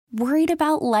Worried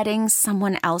about letting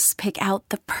someone else pick out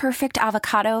the perfect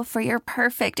avocado for your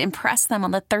perfect impress them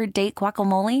on the third date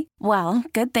guacamole? Well,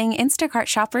 good thing Instacart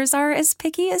shoppers are as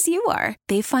picky as you are.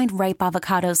 They find ripe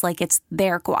avocados like it's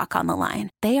their guac on the line.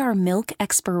 They are milk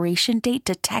expiration date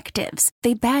detectives.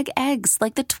 They bag eggs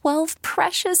like the 12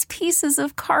 precious pieces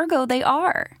of cargo they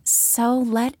are. So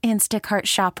let Instacart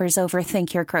shoppers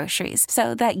overthink your groceries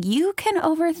so that you can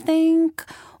overthink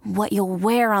what you'll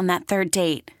wear on that third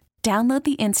date. Download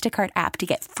the Instacart app to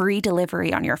get free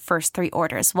delivery on your first 3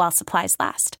 orders while supplies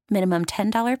last. Minimum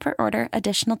 $10 per order.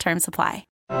 Additional terms apply.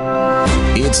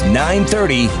 It's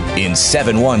 930 in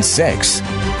 716.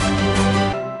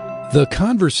 The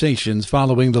conversations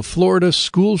following the Florida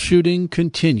school shooting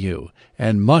continue,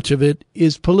 and much of it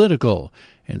is political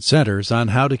and centers on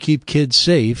how to keep kids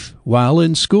safe while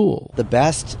in school. The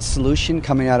best solution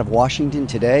coming out of Washington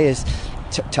today is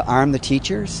to arm the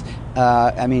teachers.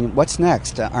 What's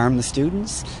next? To arm the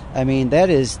students?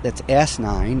 That's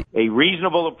asinine. A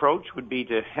reasonable approach would be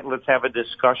let's have a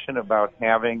discussion about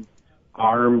having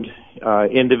armed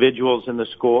individuals in the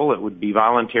school. It would be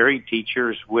voluntary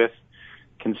teachers with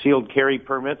concealed carry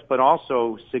permits, but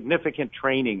also significant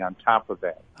training on top of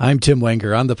that. I'm Tim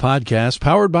Wenger on the podcast,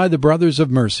 powered by the Brothers of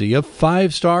Mercy, a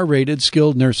 5-star rated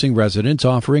skilled nursing residence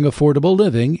offering affordable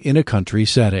living in a country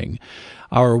setting.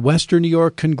 Our Western New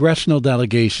York congressional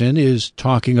delegation is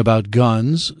talking about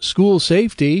guns, school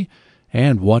safety,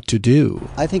 and what to do.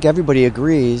 I think everybody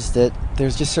agrees that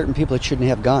there's just certain people that shouldn't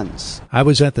have guns. I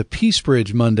was at the Peace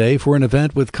Bridge Monday for an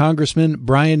event with Congressman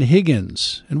Brian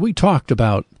Higgins, and we talked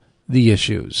about the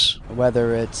issues.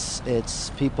 Whether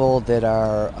it's people that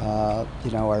are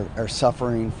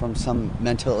suffering from some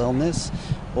mental illness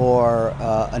or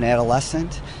an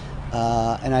adolescent.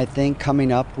 And I think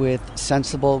coming up with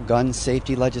sensible gun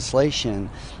safety legislation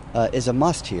is a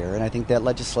must here. And I think that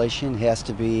legislation has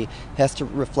to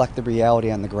reflect the reality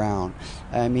on the ground.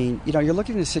 You're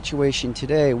looking at a situation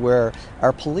today where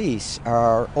our police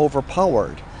are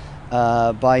overpowered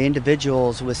by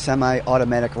individuals with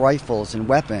semi-automatic rifles and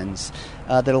weapons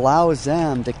that allows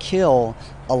them to kill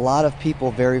a lot of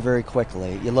people very, very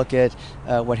quickly. You look at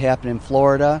what happened in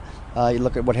Florida. You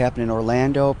look at what happened in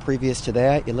Orlando previous to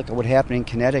that. You look at what happened in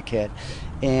Connecticut.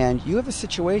 And you have a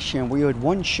situation where you had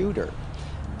one shooter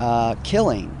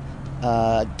killing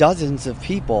dozens of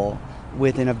people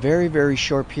within a very, very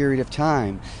short period of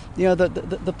time.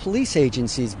 The police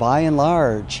agencies, by and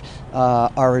large,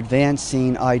 are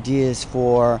advancing ideas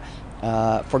for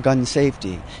gun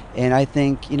safety. And I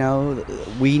think,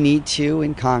 we need to,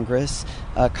 in Congress,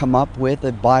 come up with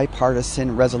a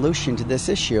bipartisan resolution to this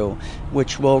issue,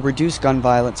 which will reduce gun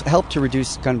violence, help to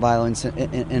reduce gun violence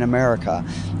in America.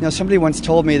 Somebody once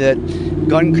told me that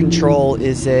gun control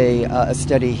is a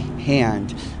steady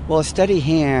hand. Well, a steady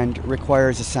hand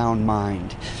requires a sound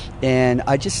mind. And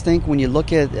I just think when you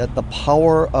look at the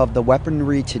power of the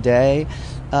weaponry today,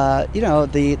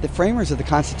 the framers of the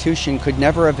Constitution could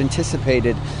never have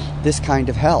anticipated this kind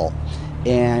of hell.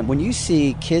 And when you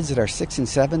see kids that are 6 and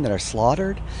 7 that are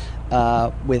slaughtered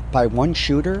by one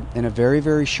shooter in a very,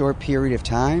 very short period of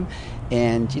time,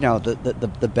 and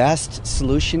the best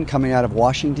solution coming out of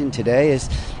Washington today is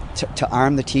to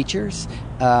arm the teachers.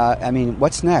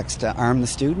 What's next? To arm the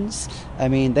students?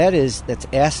 That's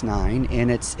asinine,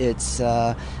 and it's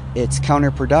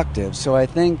counterproductive. So I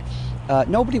think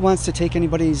nobody wants to take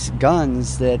anybody's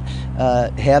guns that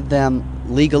have them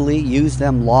legally, use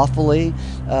them lawfully.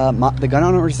 The gun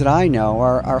owners that I know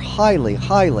are highly,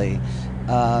 highly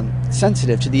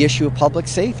sensitive to the issue of public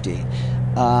safety.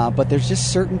 But there's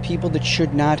just certain people that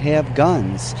should not have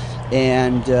guns.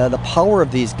 And the power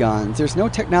of these guns, there's no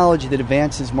technology that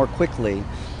advances more quickly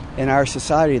in our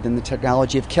society than the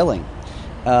technology of killing.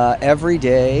 Every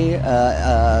day,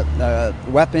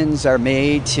 weapons are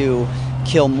made to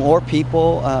kill more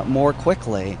people more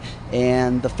quickly,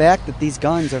 and the fact that these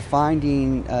guns are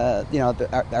finding,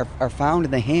 are found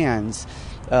in the hands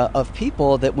of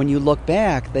people that, when you look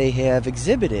back, they have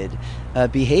exhibited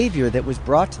behavior that was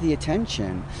brought to the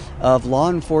attention of law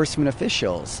enforcement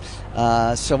officials.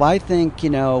 So I think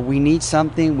we need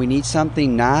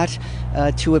something not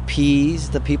to appease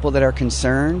the people that are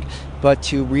concerned, but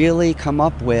to really come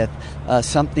up with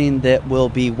something that will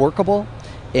be workable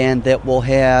and that will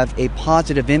have a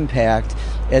positive impact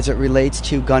as it relates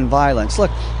to gun violence.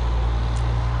 Look,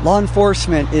 law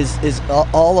enforcement is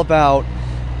all about,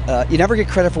 you never get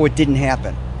credit for what didn't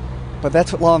happen. But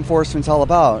that's what law enforcement's all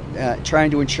about,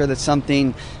 trying to ensure that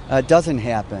something doesn't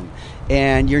happen.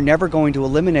 And you're never going to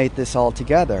eliminate this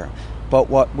altogether. But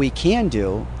what we can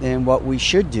do and what we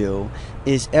should do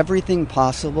is everything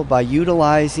possible by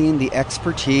utilizing the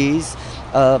expertise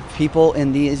of people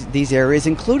in these areas,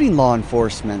 including law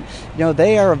enforcement.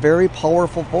 They are a very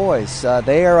powerful voice.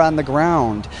 They are on the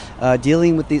ground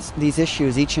dealing with these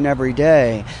issues each and every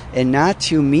day, and not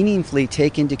to meaningfully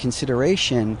take into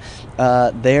consideration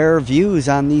their views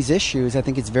on these issues, I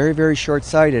think it's very, very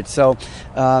short-sighted. So,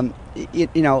 as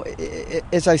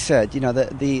I said,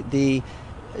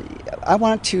 I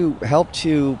want to help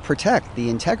to protect the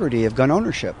integrity of gun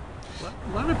ownership.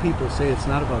 A lot of people say it's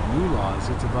not about new laws;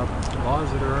 it's about laws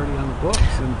that are already on the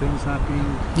books and things not being,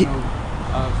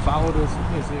 followed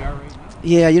as they are right now.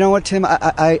 Yeah, you know what, Tim?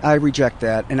 I reject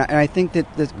that, and I think that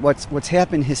what's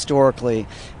happened historically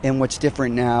and what's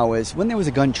different now is when there was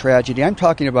a gun tragedy. I'm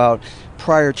talking about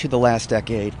prior to the last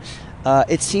decade.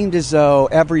 It seemed as though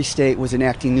every state was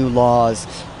enacting new laws,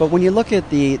 but when you look at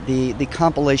the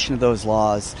compilation of those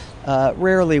laws,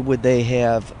 rarely would they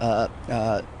have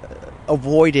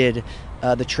avoided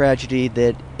the tragedy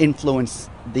that influenced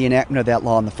the enactment of that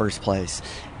law in the first place.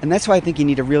 And that's why I think you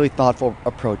need a really thoughtful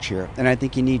approach here. And I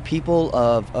think you need people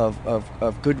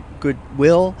of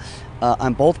goodwill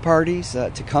on both parties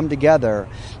to come together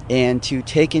and to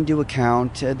take into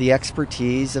account the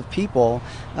expertise of people,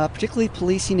 particularly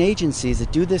policing agencies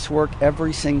that do this work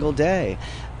every single day.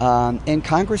 And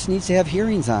Congress needs to have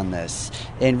hearings on this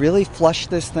and really flush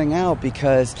this thing out,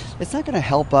 because it's not going to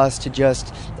help us to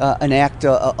just enact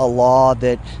a law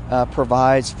that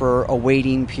provides for a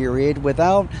waiting period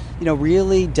without,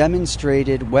 really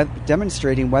demonstrating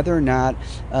whether or not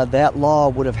that law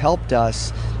would have helped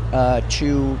us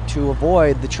to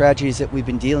avoid the tragedies that we've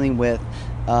been dealing with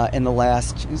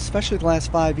especially the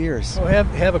last 5 years. So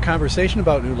have a conversation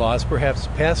about new laws, perhaps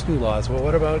pass new laws. Well,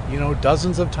 what about,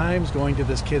 dozens of times going to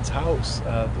this kid's house?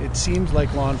 It seems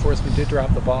like law enforcement did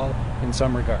drop the ball in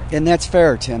some regard. And that's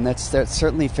fair, Tim. That's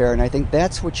certainly fair. And I think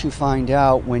that's what you find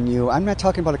out when I'm not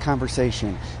talking about a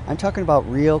conversation. I'm talking about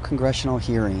real congressional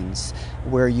hearings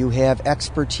where you have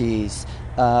expertise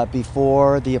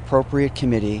before the appropriate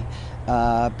committee,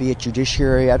 be it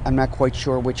judiciary, I'm not quite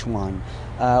sure which one,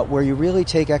 where you really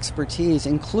take expertise,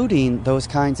 including those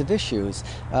kinds of issues.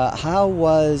 How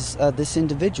was this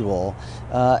individual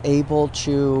able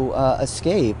to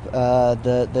escape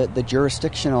the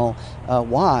jurisdictional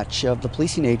watch of the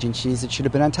policing agencies that should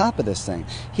have been on top of this thing?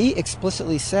 He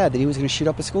explicitly said that he was going to shoot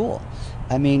up a school.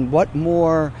 I mean, what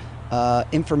more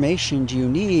information do you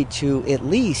need to at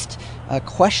least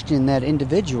question that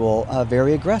individual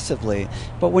very aggressively?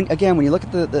 But when you look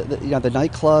at the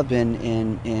nightclub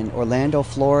in Orlando,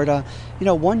 Florida,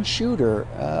 one shooter,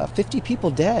 50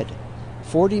 people dead,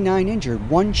 49 injured,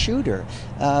 one shooter.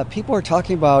 People are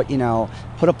talking about,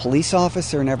 put a police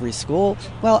officer in every school.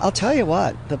 Well, I'll tell you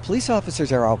what, the police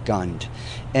officers are outgunned.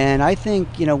 And I think,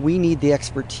 we need the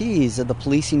expertise of the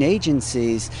policing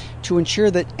agencies to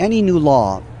ensure that any new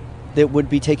law that would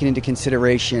be taken into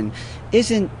consideration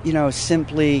isn't,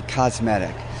 simply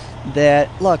cosmetic. That,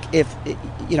 look, if,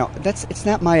 it's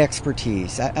not my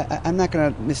expertise. I'm not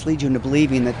going to mislead you into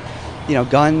believing that,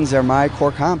 guns are my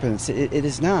core competence. It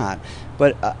is not.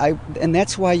 But and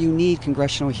that's why you need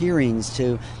congressional hearings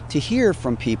to hear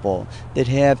from people that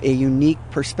have a unique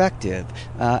perspective.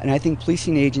 And I think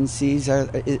policing agencies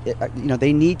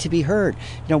they need to be heard.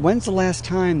 When's the last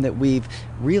time that we've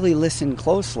really listened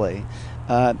closely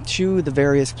to the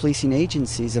various policing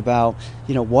agencies about,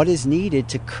 what is needed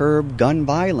to curb gun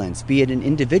violence, be it an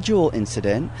individual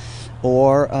incident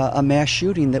or a mass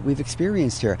shooting that we've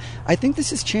experienced here? I think this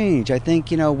has changed. I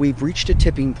think, we've reached a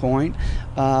tipping point,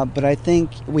 but I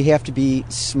think we have to be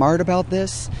smart about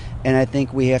this, and I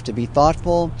think we have to be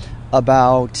thoughtful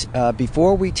about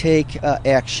before we take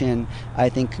action. I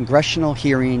think congressional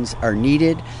hearings are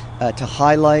needed to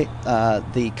highlight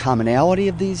the commonality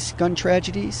of these gun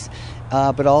tragedies,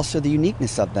 but also the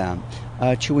uniqueness of them,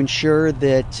 to ensure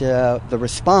that the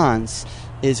response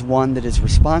is one that is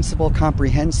responsible,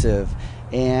 comprehensive,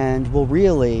 and will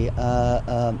really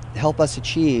help us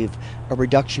achieve a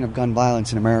reduction of gun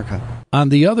violence in America. On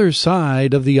the other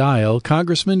side of the aisle,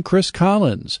 Congressman Chris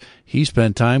Collins. He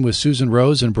spent time with Susan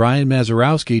Rose and Brian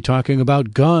Mazurowski talking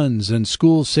about guns and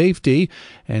school safety,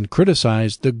 and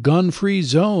criticized the gun-free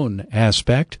zone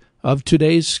aspect of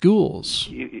today's schools.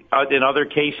 In other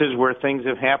cases where things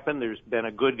have happened, there's been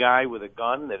a good guy with a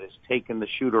gun that has taken the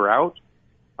shooter out,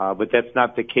 but that's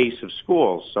not the case of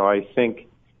schools. So I think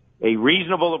a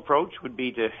reasonable approach would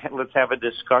be to let's have a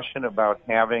discussion about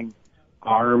having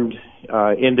armed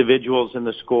individuals in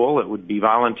the school. It would be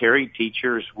voluntary,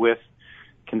 teachers with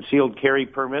concealed carry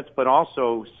permits, but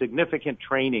also significant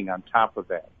training on top of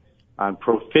that, on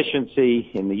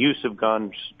proficiency in the use of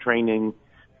guns, training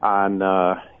on,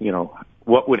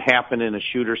 what would happen in a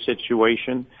shooter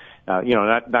situation.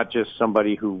 not just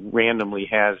somebody who randomly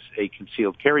has a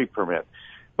concealed carry permit.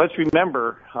 Let's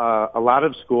remember, a lot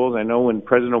of schools, I know when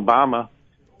President Obama,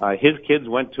 his kids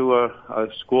went to a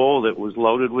school that was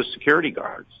loaded with security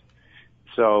guards.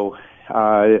 So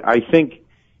I think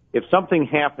if something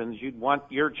happens, you'd want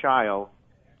your child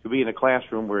to be in a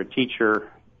classroom where a teacher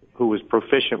who was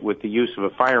proficient with the use of a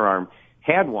firearm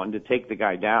had one to take the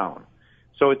guy down.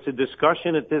 So it's a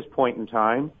discussion at this point in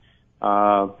time.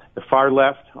 The far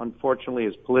left, unfortunately,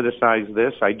 has politicized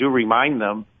this. I do remind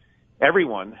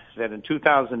everyone, that in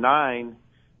 2009,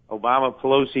 Obama,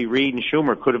 Pelosi, Reid, and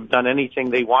Schumer could have done anything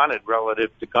they wanted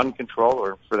relative to gun control,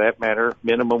 or for that matter,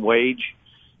 minimum wage,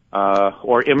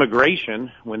 or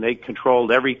immigration, when they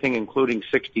controlled everything, including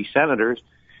 60 senators.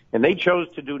 And they chose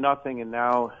to do nothing, and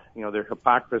now, their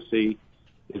hypocrisy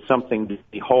is something to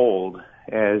behold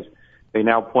as they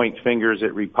now point fingers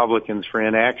at Republicans for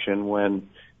inaction when,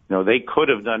 they could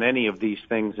have done any of these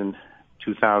things in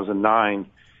 2009,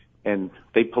 and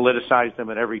they politicized them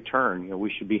at every turn. We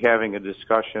should be having a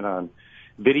discussion on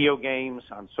video games,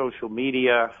 on social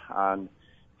media, on,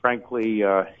 frankly,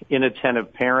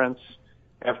 inattentive parents,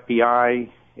 FBI,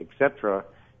 etc.,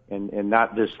 and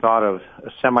not this thought of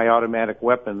a semi-automatic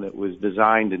weapon that was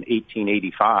designed in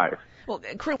 1885. Well,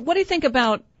 what do you think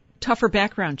about tougher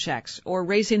background checks or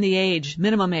raising the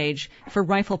minimum age for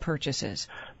rifle purchases?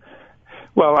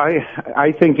 Well,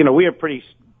 I think, we have pretty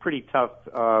tough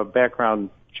background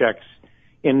checks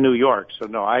in New York. So,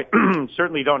 no, I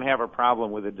certainly don't have a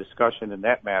problem with a discussion in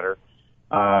that matter.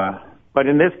 But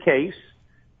in this case,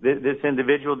 this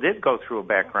individual did go through a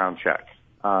background check.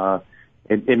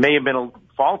 It may have been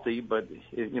faulty, but,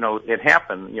 it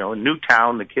happened. In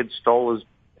Newtown, the kid stole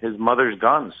his mother's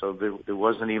gun, so there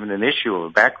wasn't even an issue of a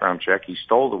background check. He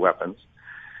stole the weapons.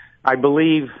 I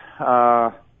believe,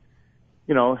 there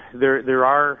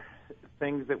are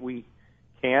things that we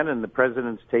can, and the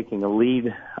president's taking a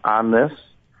lead on this.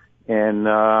 And,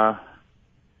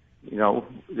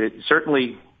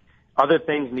 certainly other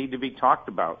things need to be talked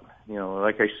about.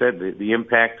 Like I said, the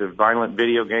impact of violent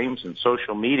video games and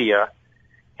social media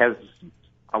has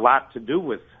a lot to do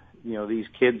with, these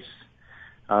kids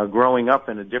growing up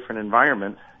in a different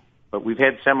environment. But we've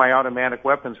had semi-automatic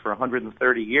weapons for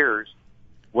 130 years.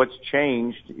 What's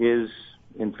changed is,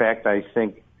 in fact, I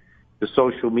think the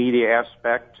social media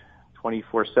aspect,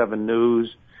 24/7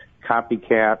 news,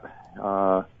 copycat.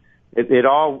 It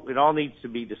all needs to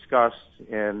be discussed.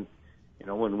 And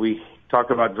when we talk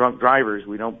about drunk drivers,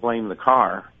 we don't blame the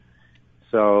car.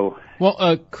 So,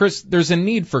 well, Chris, there's a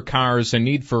need for cars, a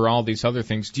need for all these other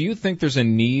things. Do you think there's a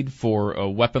need for a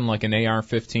weapon like an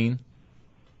AR-15?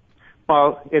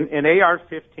 Well, an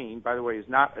AR-15, by the way, is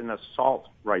not an assault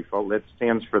rifle. That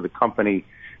stands for the company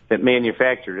that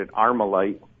manufactured it,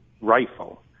 Armalite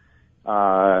rifle.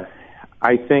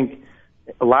 I think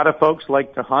a lot of folks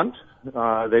like to hunt.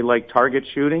 They like target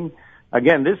shooting.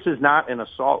 Again, this is not an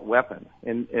assault weapon.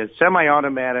 And a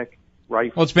semi-automatic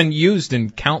rifle. Well, it's been used in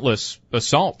countless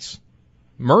assaults,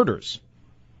 murders.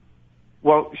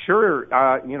 Well, sure.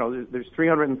 There's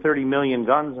 330 million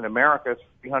guns in America.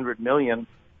 300 million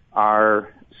are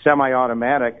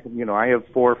semi-automatic. I have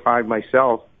 4 or 5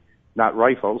 myself, not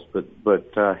rifles, but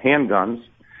handguns.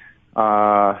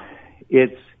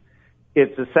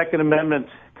 It's a Second Amendment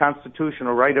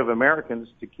constitutional right of Americans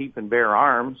to keep and bear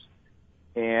arms,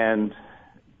 and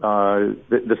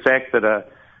the fact that a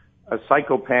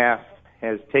psychopath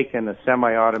has taken a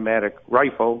semi-automatic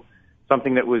rifle,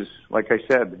 something that was, like I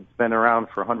said, it's been around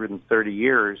for 130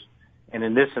 years, and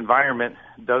in this environment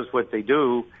does what they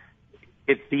do.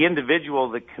 It's the individual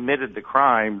that committed the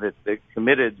crime, that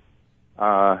committed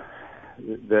the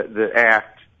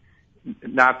act.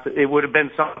 It would have been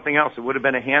something else. It would have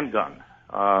been a handgun.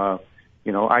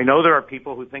 I know there are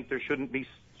people who think there shouldn't be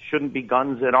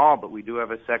guns at all, but we do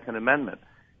have a Second Amendment.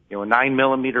 A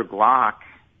 9mm Glock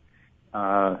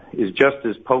is just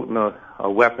as potent a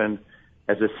weapon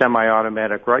as a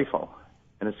semi-automatic rifle.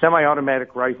 And a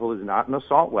semi-automatic rifle is not an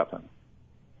assault weapon.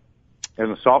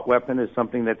 An assault weapon is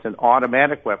something that's an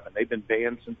automatic weapon. They've been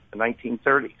banned since the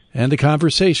 1930s. And the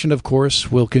conversation, of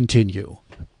course, will continue.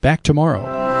 Back tomorrow.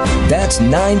 That's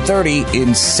 930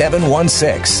 in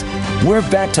 716. We're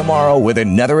back tomorrow with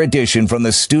another edition from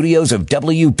the studios of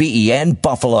WBEN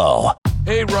Buffalo.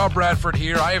 Hey, Rob Bradford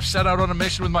here. I have set out on a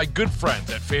mission with my good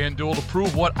friends at FanDuel to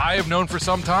prove what I have known for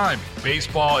some time.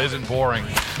 Baseball isn't boring.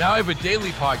 Now I have a daily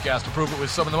podcast to prove it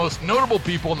with some of the most notable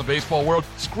people in the baseball world,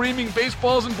 screaming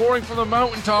baseball isn't boring from the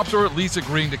mountaintops, or at least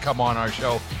agreeing to come on our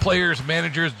show. Players,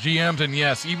 managers, GMs, and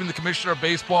yes, even the commissioner of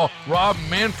baseball, Rob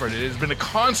Manfred. It has been a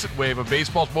constant wave of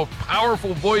baseball's most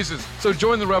powerful voices. So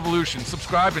join the revolution.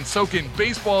 Subscribe and soak in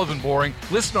Baseball Isn't Boring.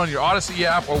 Listen on your Odyssey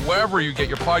app or wherever you get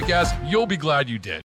your podcasts. You'll be glad you did.